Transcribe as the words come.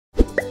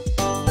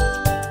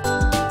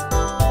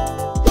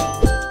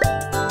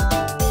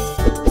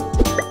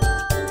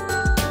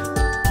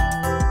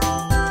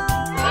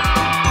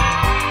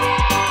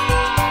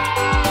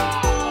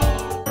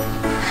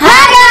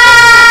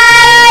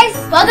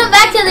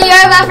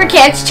Yoruba for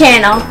Kidz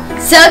channel.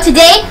 So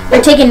today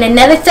we're taking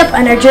another step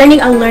on our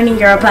journey on learning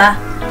Yoruba.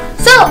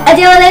 So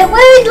Adewale, what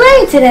are we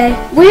learning today?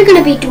 We're going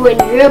to be doing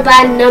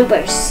Yoruba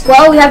numbers.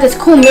 Well, we have this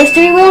cool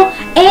mystery wheel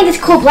and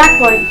this cool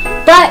blackboard.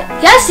 But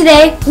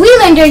yesterday we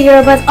learned our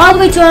Yorubas all the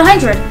way to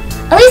 100,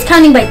 at least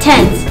counting by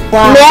 10's.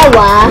 Wow.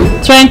 Mewa.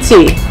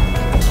 20.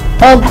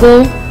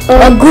 Ogun.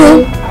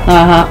 Ogun.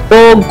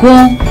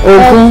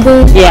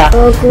 Ogun. Yeah.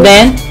 Ogun.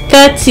 Then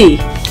 30.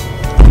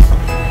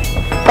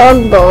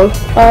 Ogbon.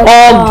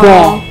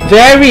 Ogbon.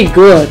 Very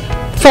good.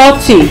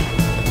 40.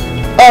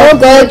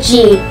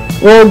 Ogoji.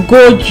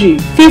 Ogoji.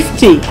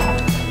 50.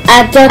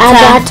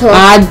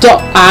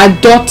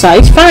 Adota.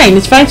 It's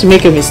fine to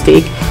make a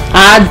mistake.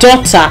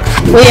 Adota.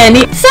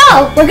 So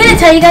we're gonna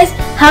tell you guys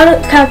how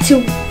to count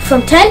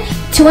from 10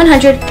 to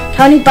 100,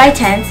 counting by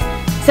 10's.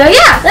 So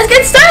yeah, let's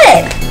get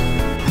started.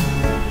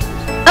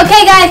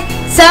 Okay guys,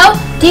 so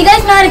do you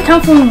guys know how to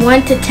count from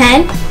 1 to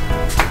 10?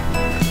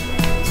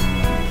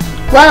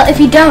 Well, if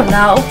you don't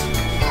know,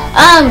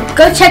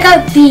 go check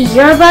out the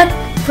Yoruba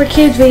for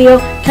Kids video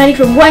counting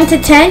from 1 to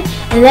 10,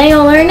 and then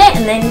you'll learn it,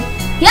 and then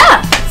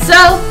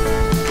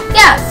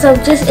so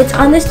just it's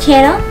on this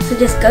channel, so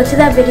just go to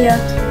that video,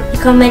 you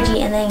call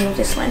Meji, and then you'll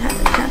just learn how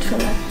to count from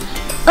there.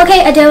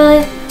 Okay,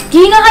 Adewale, do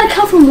you know how to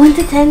count from 1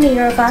 to 10 in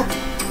Yoruba?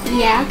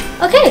 Yeah.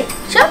 Okay,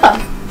 show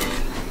them.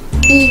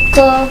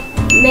 Iko,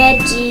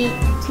 Meji,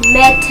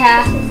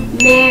 Meta,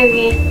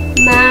 Mary,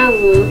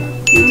 Maru,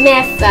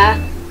 Mefa,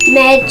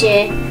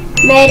 Meje,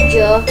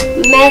 Mejo,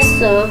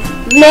 Meso,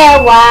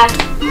 Mewa.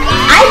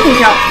 I can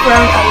count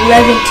from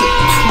 11 to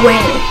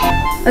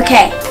 20.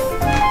 Okay.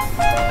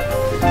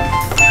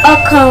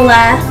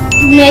 Okola,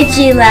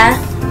 Mejila,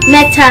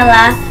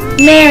 Metala,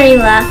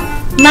 Marila,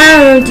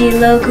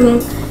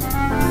 Marudilogu,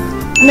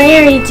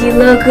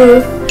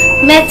 Maridilogu,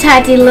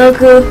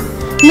 Metadilogu,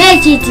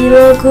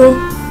 Mejidilogu,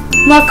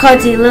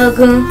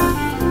 Mokodilogu,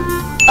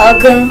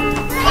 Ogun.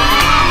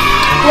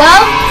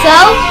 Well, so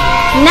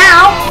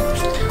now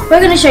we're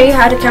going to show you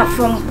how to count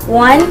from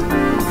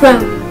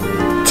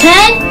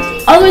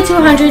 10 all the way to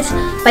 100s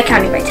by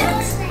counting by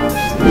 10's.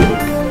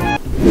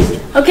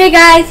 Okay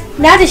guys,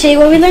 now to show you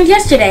what we learned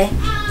yesterday.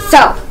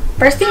 So,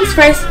 first things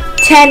first,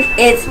 10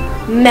 is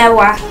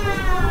Mewa.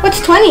 What's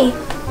 20?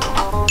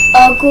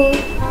 Ogun.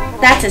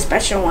 That's a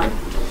special one.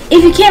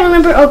 If you can't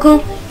remember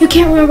Ogun, you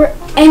can't remember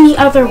any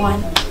other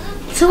one.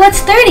 So what's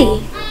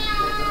 30?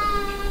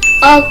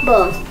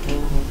 Ogbon.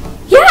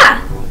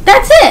 Yeah,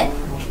 that's it.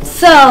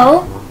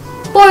 So,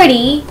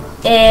 40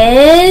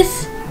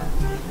 is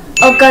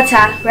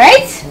Ogota,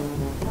 right?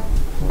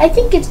 I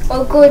think it's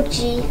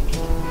Ogoji.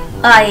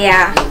 Oh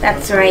yeah,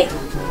 that's right.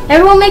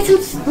 Everyone makes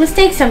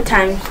mistakes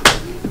sometimes.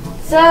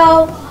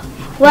 So,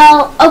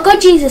 well,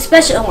 Ogoji is a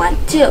special one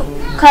too.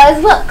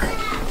 Cause look,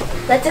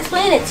 let's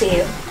explain it to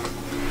you.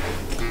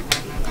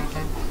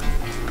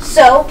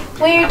 So,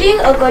 when you're doing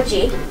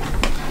Ogoji,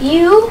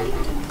 you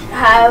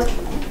have,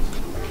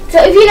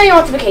 so if you know your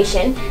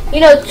multiplication, you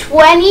know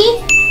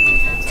 20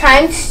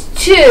 times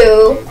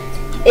 2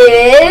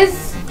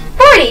 is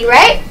 40,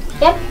 right?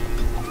 Yep.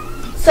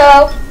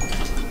 So,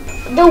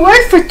 the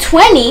word for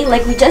 20,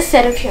 like we just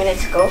said a few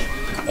minutes ago,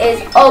 is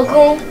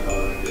Ogun.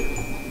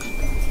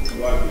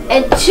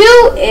 And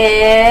 2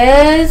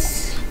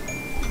 is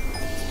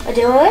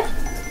Adewale?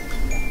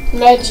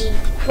 Meji.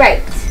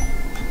 Right.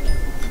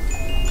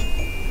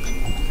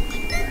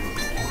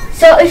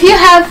 So if you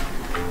have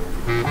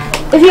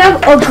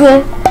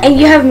Ogun and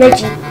you have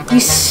Meji, you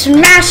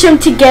smash them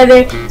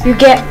together, you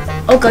get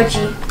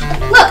Ogoji.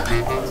 Look,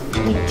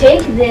 you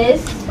take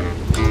this,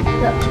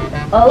 the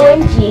O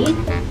and G,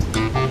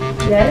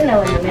 you add an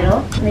O in the middle,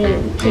 and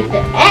then you take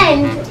the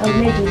end of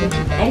Meji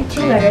and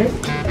 2 letters,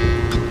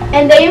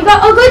 and there you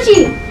got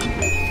Ogoji.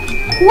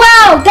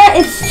 Wow, that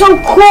is so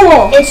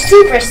cool. It's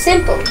super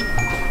simple.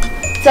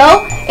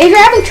 So, if you're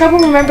having trouble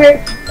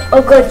remember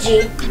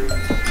Ogoji,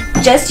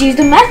 just use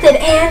the method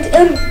and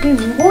it'll be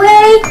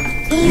way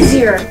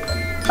easier.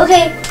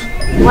 Okay,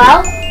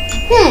 well,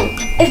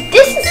 if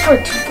this is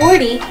for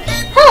 40,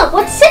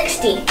 what's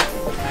 60?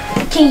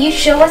 Can you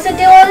show us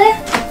Adewale?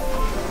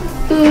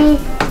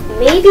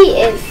 Maybe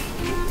if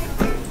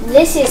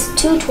this is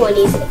 2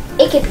 20s,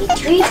 it could be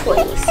 3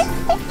 20s.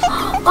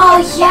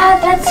 Oh yeah,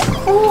 that's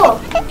cool.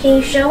 Can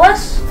you show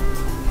us?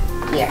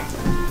 Here.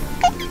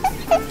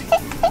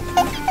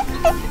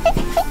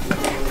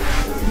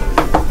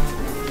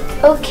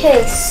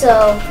 Okay,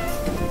 so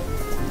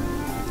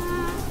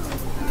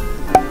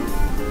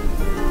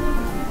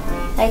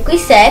like we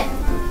said,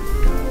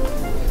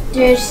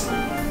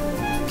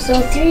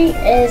 so 3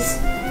 is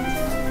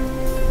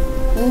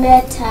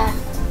Meta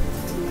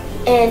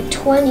and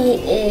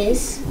 20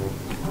 is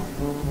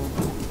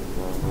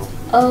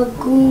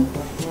Ogun.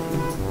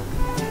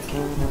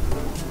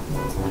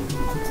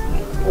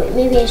 Wait,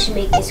 maybe I should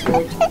make this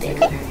word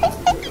bigger.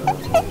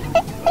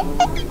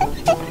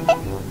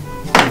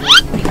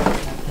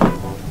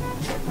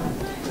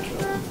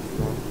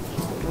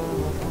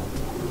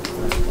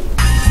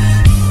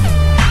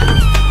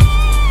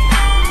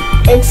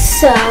 And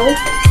so,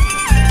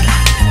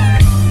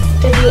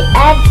 if we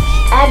add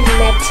add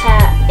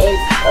meta and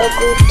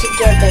ogu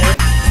together,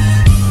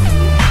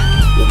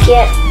 you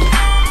get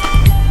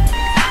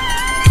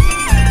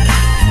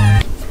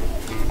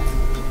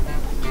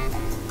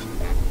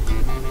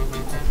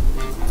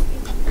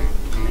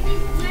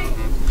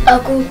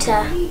Oguta.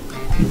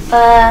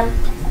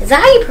 Is that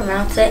how you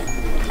pronounce it?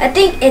 I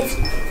think it's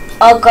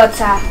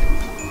Ogota.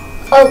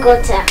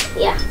 Ogota,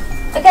 yeah.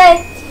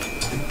 Okay.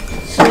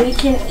 So we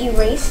can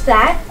erase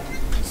that.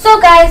 So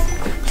guys,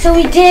 so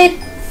we did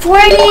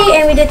 40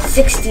 and we did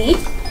 60.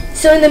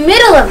 So in the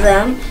middle of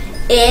them,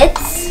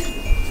 it's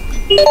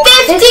 50!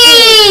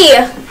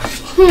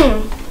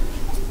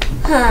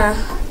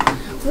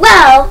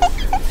 Well,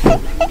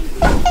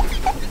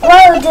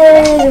 while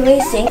doing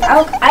erasing,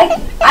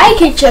 I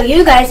can show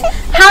you guys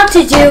how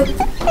to do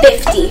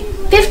 50.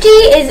 50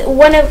 is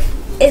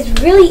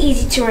really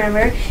easy to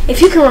remember if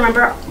you can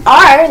remember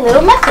our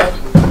little method.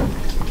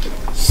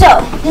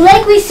 So,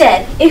 like we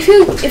said, if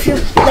you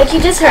like you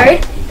just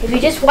heard, if you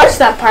just watched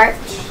that part,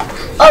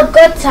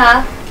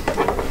 Ogota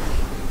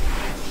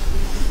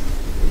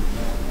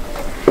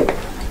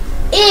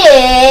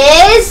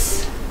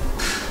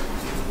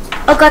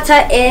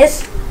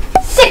is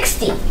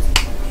 60.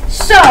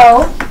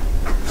 So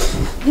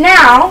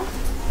now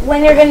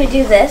when you're going to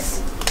do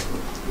this,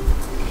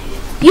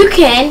 you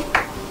can,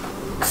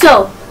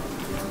 so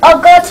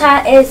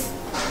Ogota is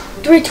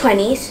 3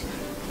 20s,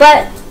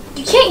 but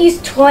you can't use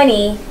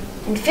 20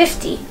 and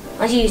 50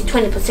 unless you use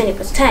 20 plus 20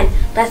 plus 10.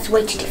 That's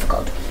way too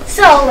difficult.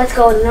 So let's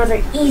go with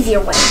another easier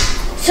way.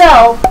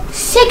 So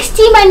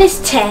 60 minus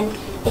 10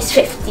 is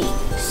 50.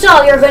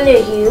 So you're going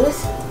to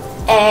use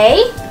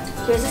A,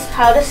 here's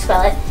how to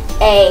spell it,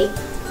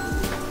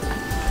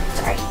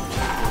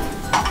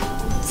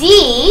 D,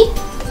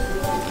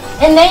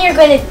 and then you're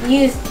going to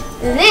use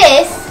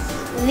this,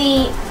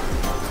 the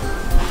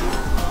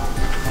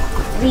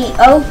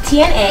O,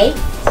 T, and A.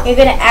 You're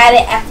going to add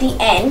it at the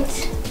end.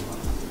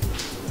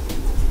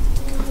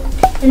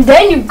 And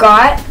then you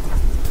got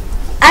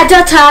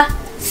Adota.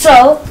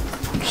 So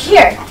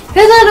here's a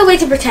little way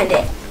to pretend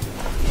it.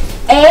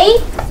 A,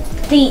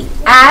 the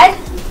add,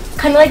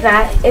 kind of like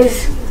that,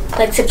 is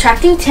like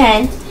subtracting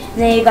 10. And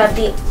then you got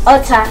the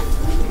Ota,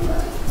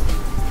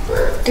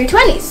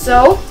 320s.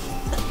 So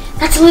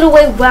that's a little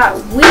way wow,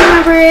 we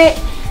remember it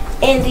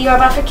in the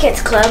Yoruba for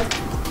Kidz Club.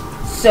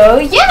 So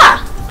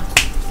yeah.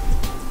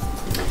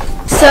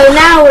 So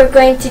now we're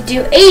going to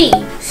do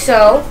 80.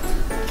 So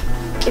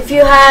if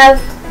you have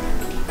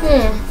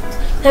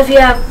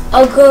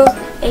Ogu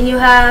and you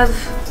have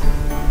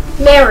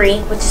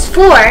Mary, which is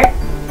 4,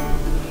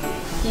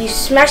 you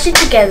smash it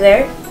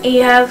together and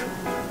you have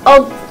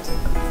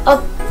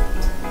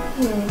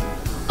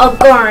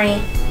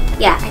Ogori.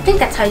 Yeah, I think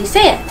that's how you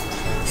say it.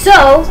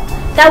 So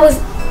that was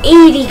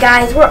 80,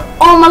 guys. We're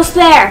almost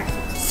there.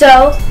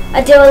 So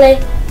Adewale,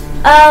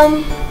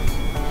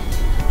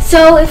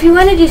 so if you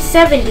want to do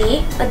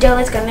 70,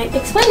 Adewale's gonna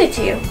explain it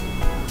to you.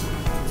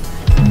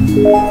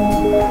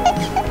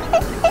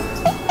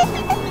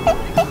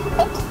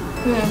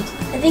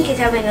 I think he's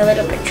having a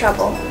little bit of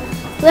trouble.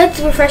 Let's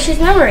refresh his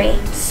memory.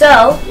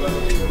 So,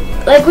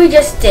 like we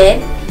just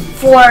did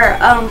for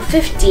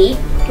 50,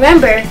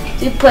 remember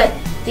we put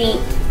the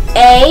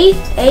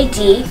AD,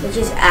 which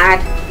is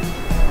add.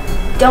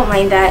 Don't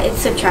mind that, it's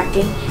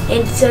subtracting.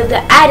 And so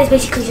the add is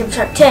basically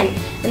subtract 10.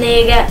 And then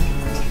you get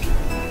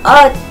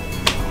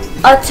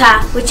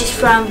Ota, which is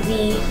from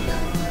the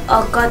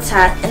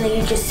Ogota. And then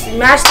you just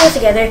smash those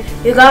together.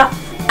 You got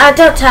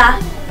Adota.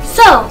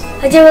 So,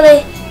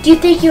 Adewale, do you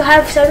think you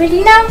have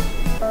 70 now?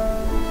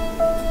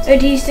 Or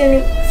do you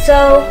still,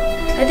 so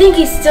I think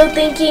he's still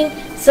thinking,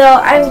 so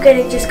I'm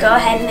gonna just go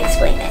ahead and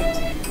explain it.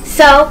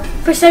 So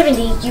for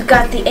 70, you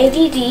got the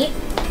AD,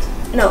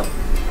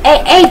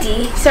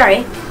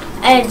 sorry,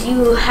 and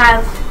you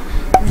have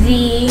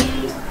the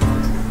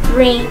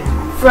ring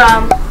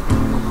from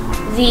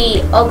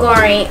the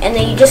Ogori, and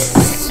then you just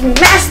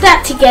smash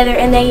that together,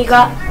 and then you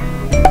got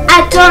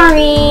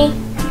Adori.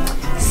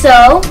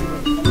 So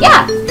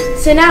yeah.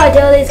 So now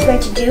Adewale is going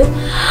to do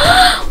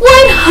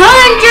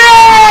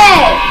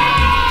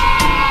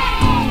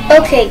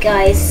 100! Okay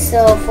guys,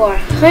 so for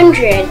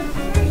 100,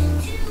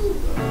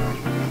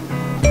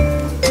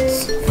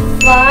 it's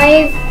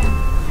 5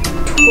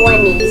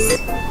 20s,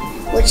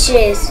 which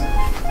is,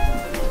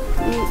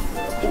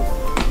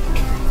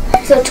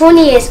 so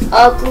 20 is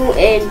Ogu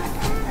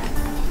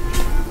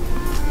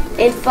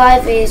and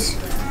 5 is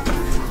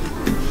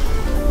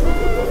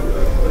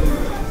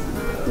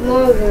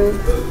Moru.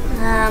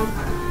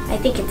 I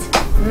think it's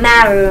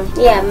Maru.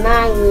 Yeah,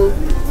 Maru.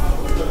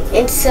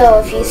 And so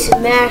if you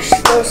smash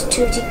those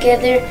two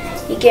together,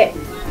 you get,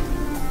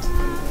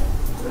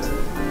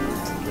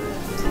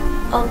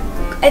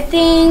 I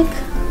think,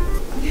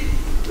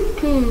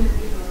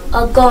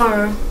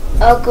 Ogoru.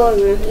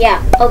 Ogoru.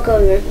 Yeah,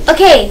 Ogoru.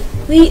 Okay,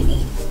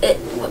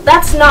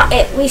 that's not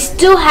it. We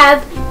still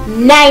have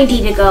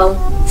 90 to go.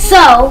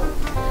 So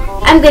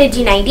I'm gonna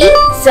do 90.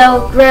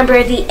 So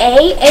remember the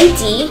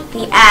AD,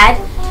 the add,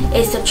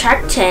 is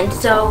subtract 10.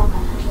 So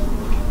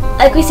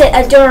like we said,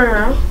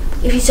 Adoro,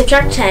 if you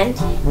subtract 10,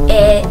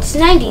 it's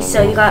 90.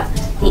 So you got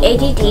the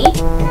ADD,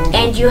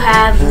 and you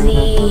have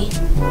the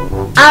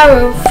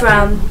Aru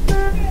from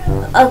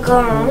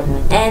Agorum,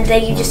 and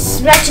then you just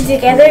smash it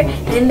together,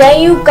 and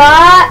then you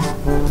got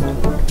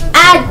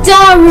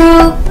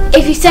Adoru.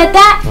 If you said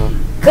that,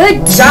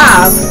 good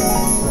job.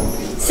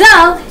 So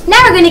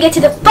now we're going to get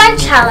to the fun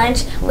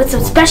challenge with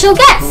some special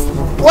guests.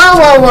 Whoa,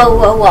 whoa, whoa,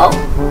 whoa, whoa.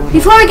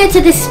 Before we get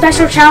to this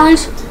special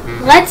challenge,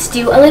 let's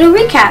do a little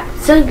recap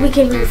so we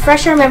can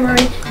refresh our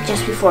memory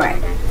just before it.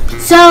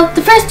 So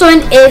the first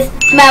one is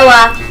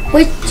Mewa,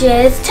 which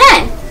is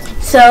 10.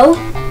 So,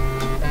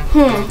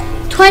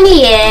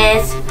 20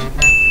 is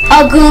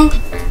Ogun.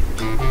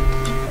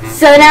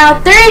 So now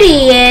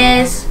 30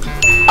 is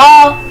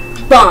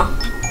Obon.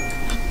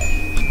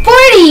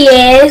 40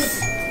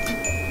 is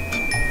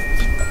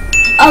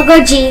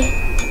Ogoji.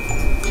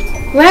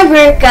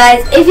 Remember,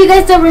 guys, if you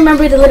guys don't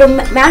remember the little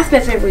math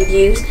method we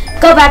used,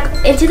 go back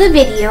into the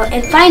video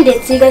and find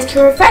it so you guys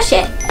can refresh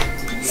it.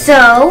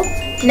 So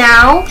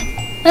now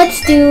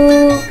let's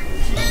do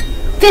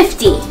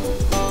 50.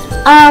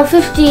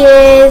 50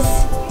 is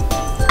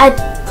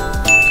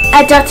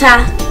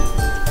Adota.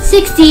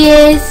 60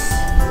 is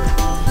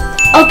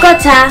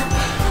Okota.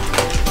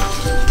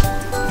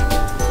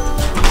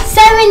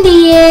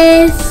 70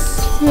 is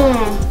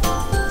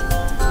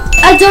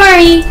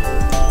Adori.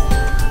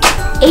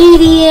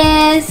 80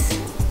 is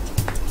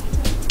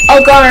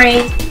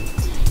Ogari.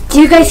 Do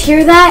you guys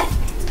hear that?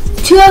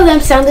 Two of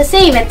them sound the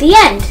same at the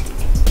end.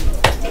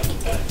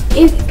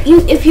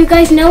 If you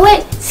guys know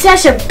it,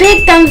 smash a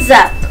big thumbs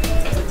up.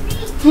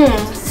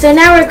 So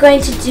now we're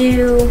going to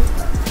do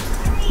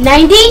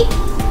 90.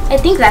 I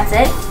think that's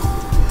it.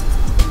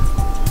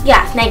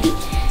 Yeah, 90.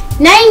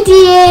 90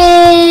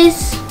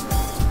 is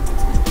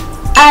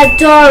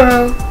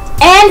Adoru.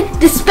 And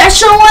the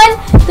special one,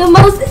 the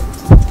most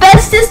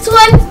bestest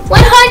one,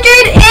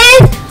 100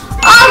 is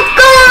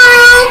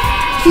Agoru.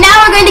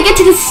 Now we're going to get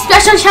to the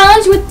special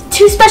challenge with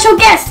two special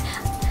guests.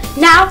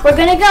 Now we're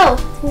going to go.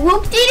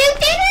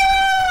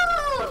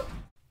 Whoop-de-doo-de-doo!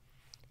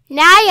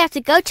 Now you have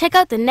to go check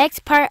out the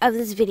next part of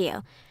this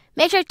video.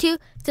 Make sure to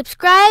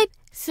subscribe,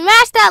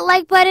 smash that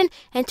like button,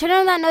 and turn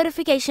on that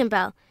notification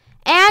bell.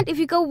 And if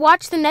you go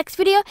watch the next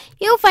video,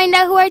 you'll find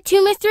out who our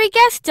two mystery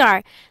guests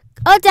are.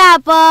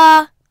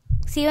 Odabo!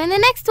 See you in the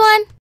next one.